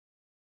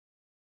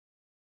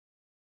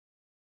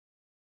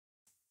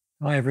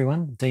Hi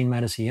everyone, Dean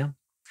Matters here.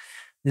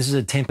 This is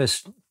a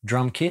Tempus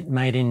drum kit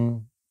made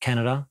in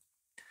Canada.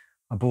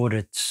 I bought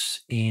it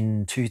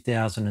in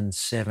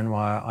 2007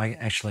 while I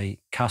actually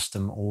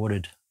custom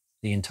ordered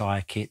the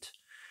entire kit.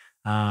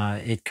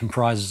 It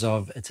comprises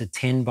of, it's a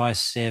 10 by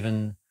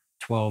 7,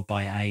 12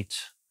 by 8,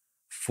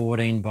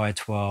 14 by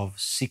 12,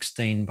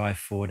 16 by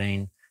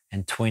 14,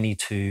 and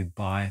 22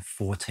 by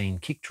 14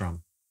 kick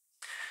drum.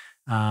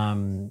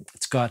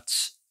 It's got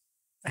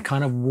a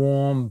kind of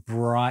warm,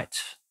 bright,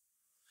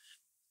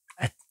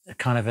 a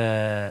kind of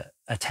a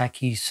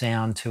tacky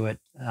sound to it.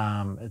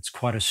 It's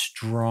quite a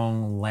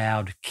strong,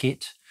 loud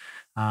kit,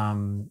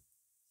 kind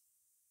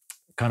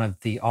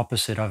of the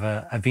opposite of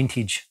a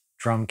vintage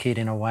drum kit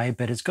in a way,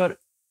 but it's got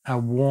a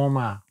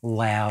warmer,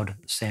 loud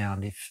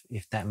sound,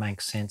 if that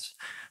makes sense.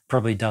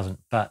 Probably doesn't,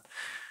 but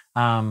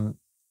I'll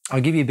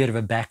give you a bit of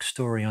a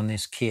backstory on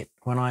this kit.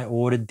 When I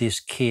ordered this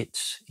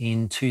kit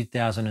in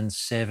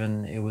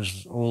 2007, it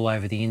was all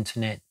over the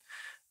internet,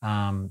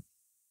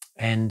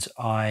 and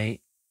I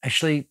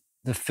actually,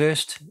 the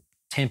first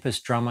Tempus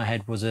drum I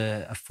had was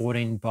a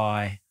 14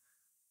 by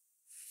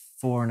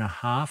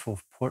 4.5 or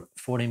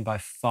 14 by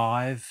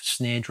 5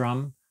 snare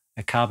drum,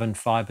 a carbon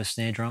fiber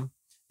snare drum.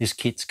 This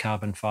kit's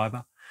carbon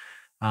fiber.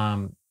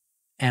 And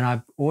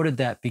I ordered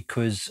that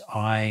because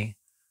I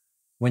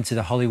went to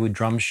the Hollywood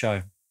Drum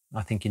Show,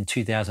 I think in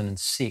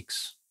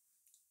 2006.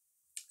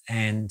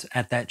 And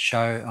at that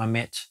show, I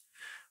met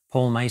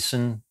Paul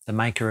Mason, the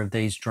maker of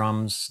these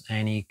drums,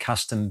 and he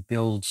custom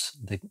builds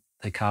the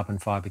carbon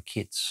fiber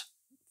kits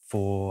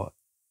for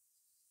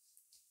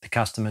the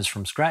customers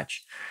from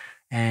scratch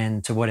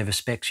and to whatever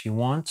specs you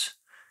want.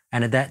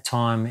 And at that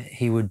time,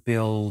 he would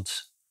build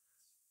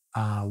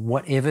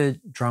whatever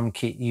drum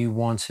kit you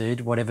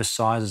wanted, whatever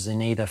sizes,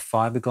 in either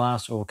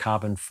fiberglass or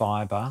carbon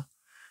fiber,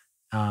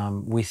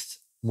 with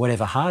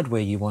whatever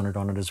hardware you wanted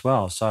on it as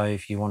well. So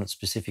if you wanted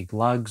specific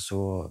lugs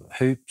or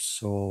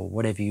hoops or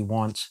whatever you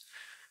want,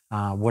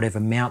 whatever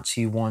mounts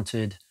you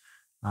wanted,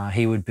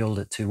 he would build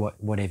it to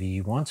whatever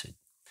you wanted.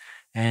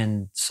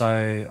 And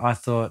so I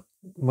thought,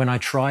 when I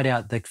tried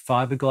out the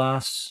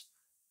fiberglass,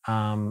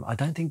 I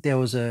don't think there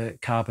was a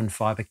carbon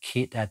fiber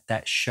kit at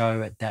that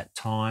show at that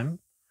time.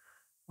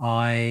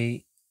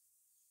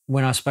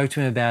 When I spoke to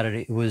him about it,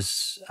 it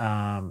was,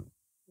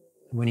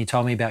 when he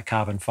told me about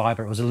carbon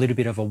fiber, it was a little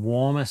bit of a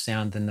warmer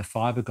sound than the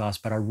fiberglass,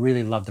 but I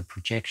really loved the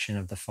projection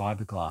of the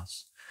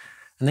fiberglass.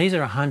 And these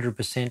are 100%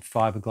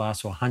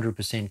 fiberglass or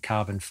 100%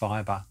 carbon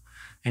fiber.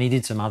 And he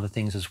did some other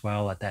things as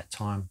well at that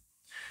time.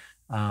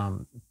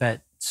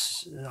 But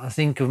I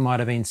think it might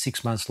have been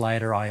 6 months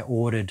later, I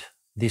ordered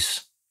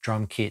this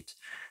drum kit,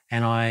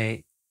 and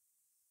I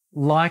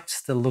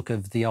liked the look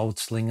of the old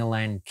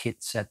Slingerland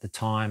kits at the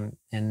time.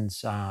 And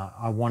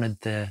I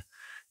wanted the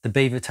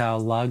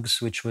beavertail lugs,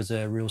 which was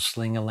a real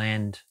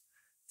Slingerland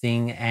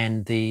thing,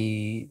 and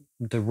the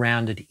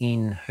rounded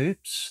in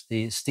hoops,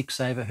 the stick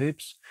saver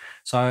hoops.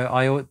 So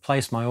I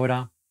placed my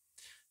order,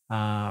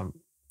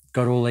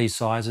 got all these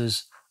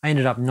sizes. I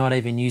ended up not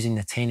even using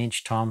the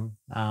 10-inch tom.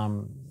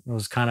 It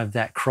was kind of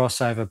that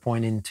crossover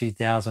point in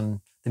the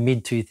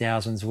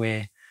mid-2000s,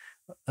 where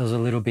it was a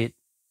little bit,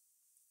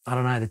 I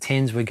don't know, the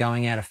 10s were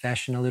going out of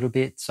fashion a little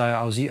bit.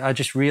 So I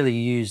just really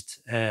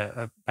used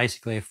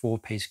basically a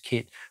 4-piece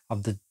kit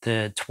of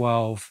the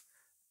 12,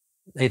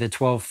 either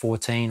 12,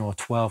 14 or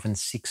 12 and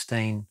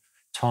 16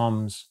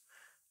 toms.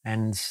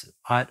 And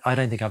I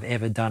don't think I've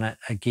ever done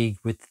a gig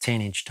with the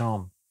 10-inch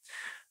tom.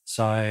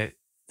 So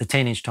the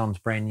 10-inch tom's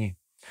brand new.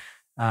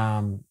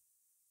 The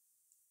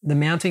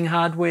mounting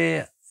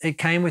hardware, it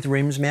came with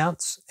rims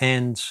mounts,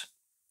 and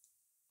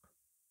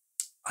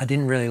I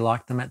didn't really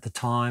like them at the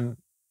time.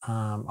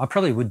 I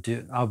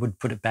would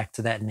put it back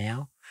to that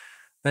now.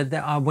 But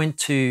I went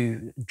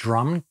to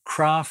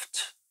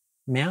Drumcraft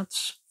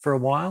mounts for a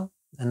while,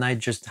 and they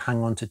just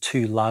hung onto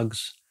 2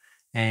 lugs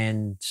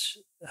and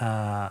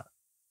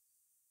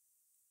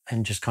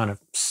just kind of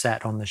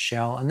sat on the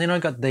shell. And then I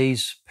got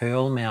these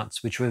pearl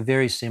mounts, which were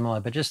very similar,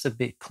 but just a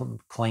bit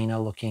cleaner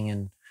looking,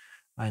 and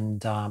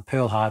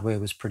pearl hardware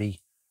was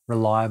pretty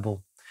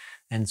reliable.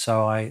 And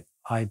so I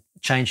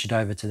changed it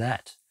over to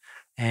that,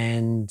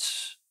 and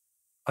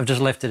I've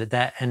just left it at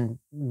that. And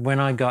when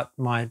I got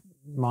my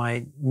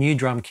new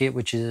drum kit,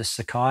 which is a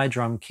Sakai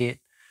drum kit,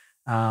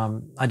 I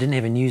didn't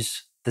even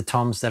use the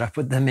toms that I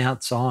put the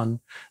mounts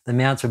on. The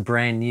mounts were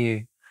brand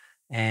new,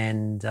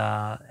 and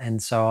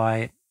so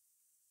I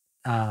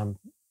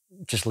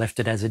just left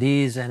it as it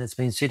is, and it's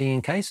been sitting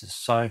in cases.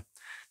 So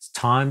it's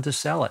time to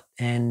sell it.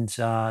 And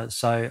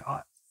so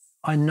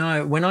I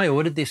know when I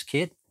ordered this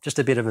kit, just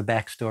a bit of a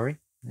backstory,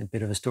 a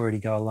bit of a story to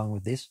go along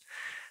with this.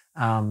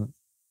 I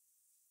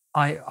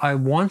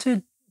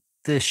wanted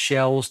the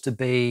shells to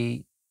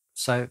be,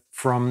 so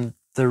from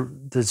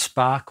the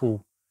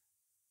sparkle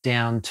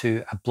down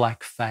to a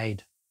black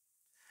fade.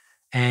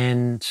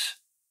 And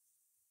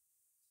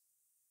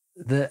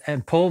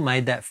Paul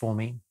made that for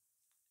me.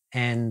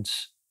 And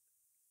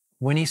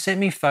when he sent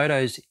me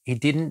photos, he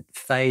didn't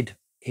fade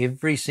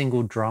every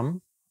single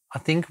drum. I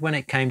think when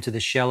it came to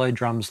the shallow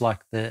drums like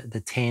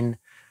the 10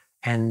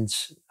 and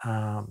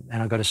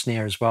I got a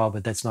snare as well,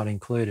 but that's not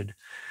included.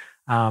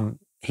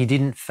 He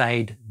didn't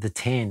fade the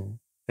 10,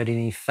 but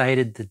he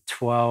faded the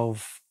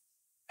 12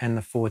 and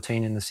the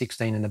 14 and the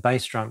 16 and the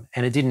bass drum,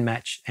 and it didn't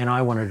match, and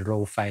I wanted it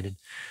all faded.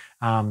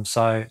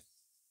 So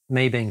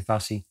me being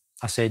fussy,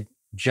 I said,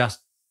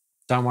 just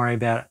don't worry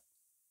about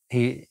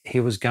it.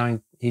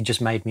 He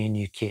just made me a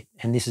new kit,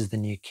 and this is the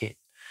new kit.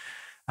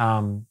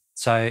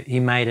 So he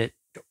made it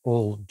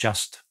all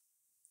just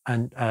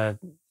a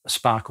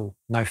sparkle,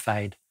 no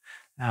fade.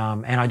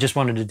 And I just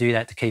wanted to do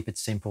that to keep it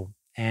simple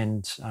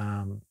and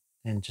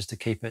just to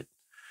keep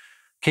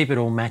it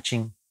all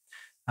matching.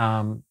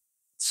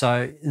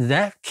 So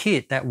that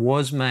kit that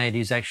was made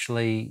is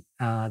actually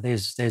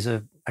there's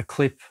a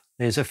clip.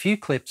 There's a few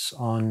clips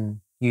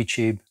on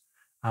YouTube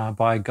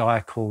by a guy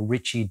called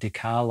Richie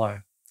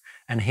DiCarlo,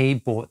 and he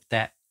bought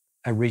that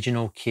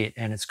original kit,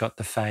 and it's got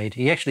the fade.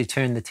 He actually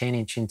turned the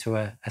 10-inch into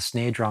a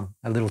snare drum,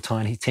 a little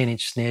tiny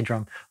 10-inch snare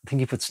drum. I think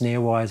he put snare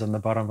wires on the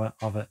bottom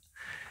of it.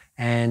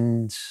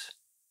 And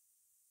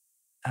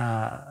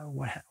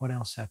what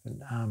else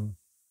happened?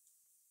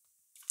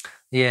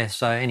 Yeah,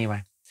 so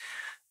anyway,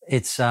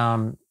 it's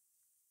I'm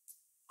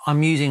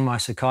using my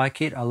Sakai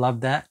kit. I love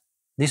that.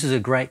 This is a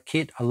great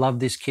kit. I love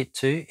this kit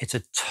too. It's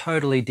a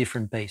totally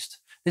different beast.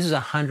 This is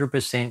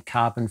 100%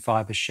 carbon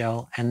fiber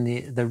shell, and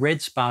the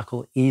red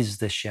sparkle is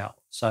the shell.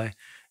 So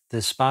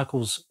the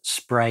sparkle's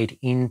sprayed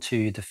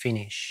into the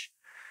finish.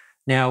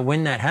 Now,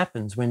 when that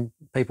happens, when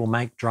people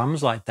make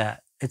drums like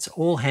that, it's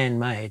all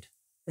handmade.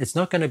 It's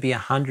not going to be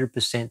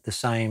 100% the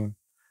same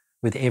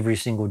with every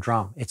single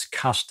drum. It's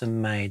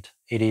custom made.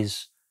 It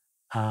is,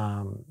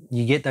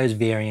 you get those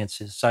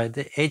variances. So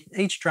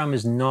each drum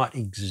is not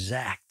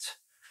exact.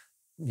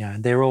 You know,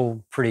 they're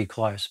all pretty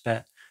close,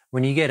 but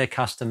when you get a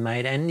custom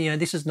made, and you know,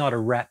 this is not a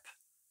wrap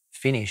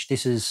finish.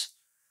 This is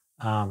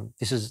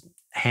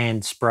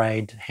hand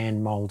sprayed,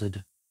 hand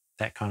molded,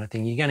 that kind of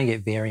thing. You're going to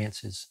get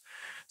variances.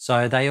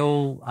 So they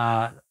all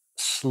are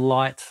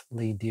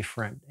slightly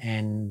different,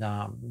 and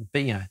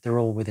but you know, they're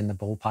all within the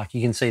ballpark.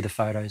 You can see the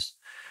photos,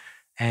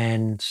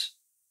 and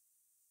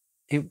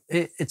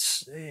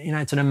it's you know,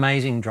 it's an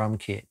amazing drum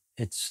kit.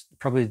 It's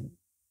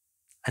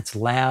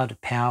loud,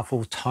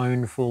 powerful,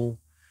 toneful.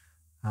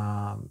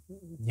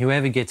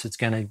 Whoever gets it's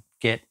going to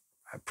get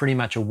pretty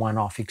much a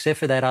one-off, except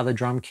for that other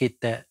drum kit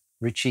that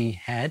Richie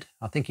had.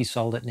 I think he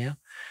sold it now.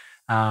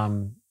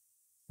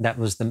 That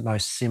was the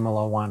most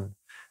similar one.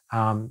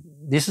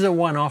 This is a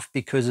one-off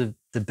because of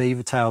the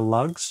beavertail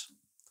lugs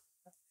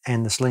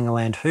and the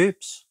Slingerland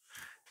hoops.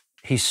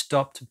 He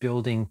stopped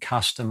building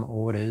custom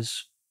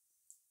orders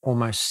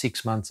almost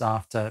 6 months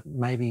after,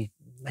 maybe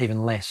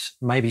even less,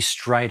 maybe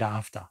straight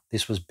after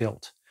this was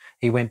built.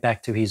 He went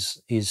back to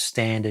his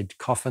standard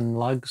coffin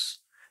lugs,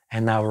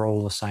 and they were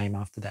all the same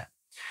after that.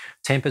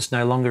 Tempus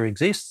no longer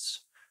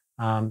exists,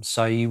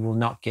 so you will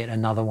not get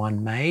another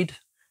one made,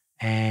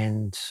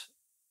 and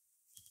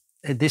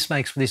this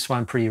makes this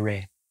one pretty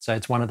rare. So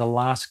it's one of the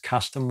last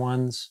custom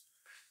ones.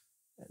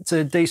 It's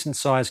a decent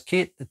sized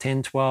kit, the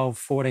 10, 12,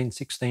 14,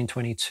 16,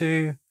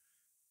 22.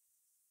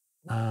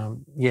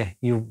 Yeah,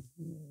 you're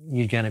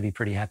going to be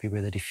pretty happy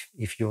with it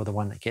if you're the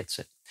one that gets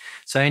it.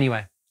 So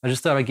anyway, I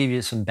just thought I'd give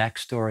you some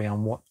backstory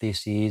on what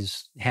this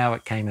is, how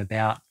it came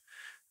about.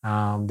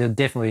 There's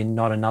definitely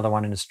not another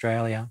one in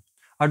Australia.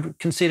 I'd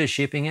consider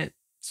shipping it.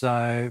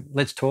 So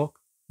let's talk,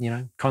 you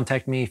know,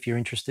 contact me if you're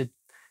interested.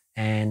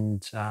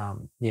 And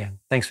yeah,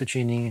 thanks for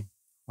tuning in.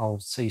 I'll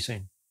see you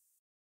soon.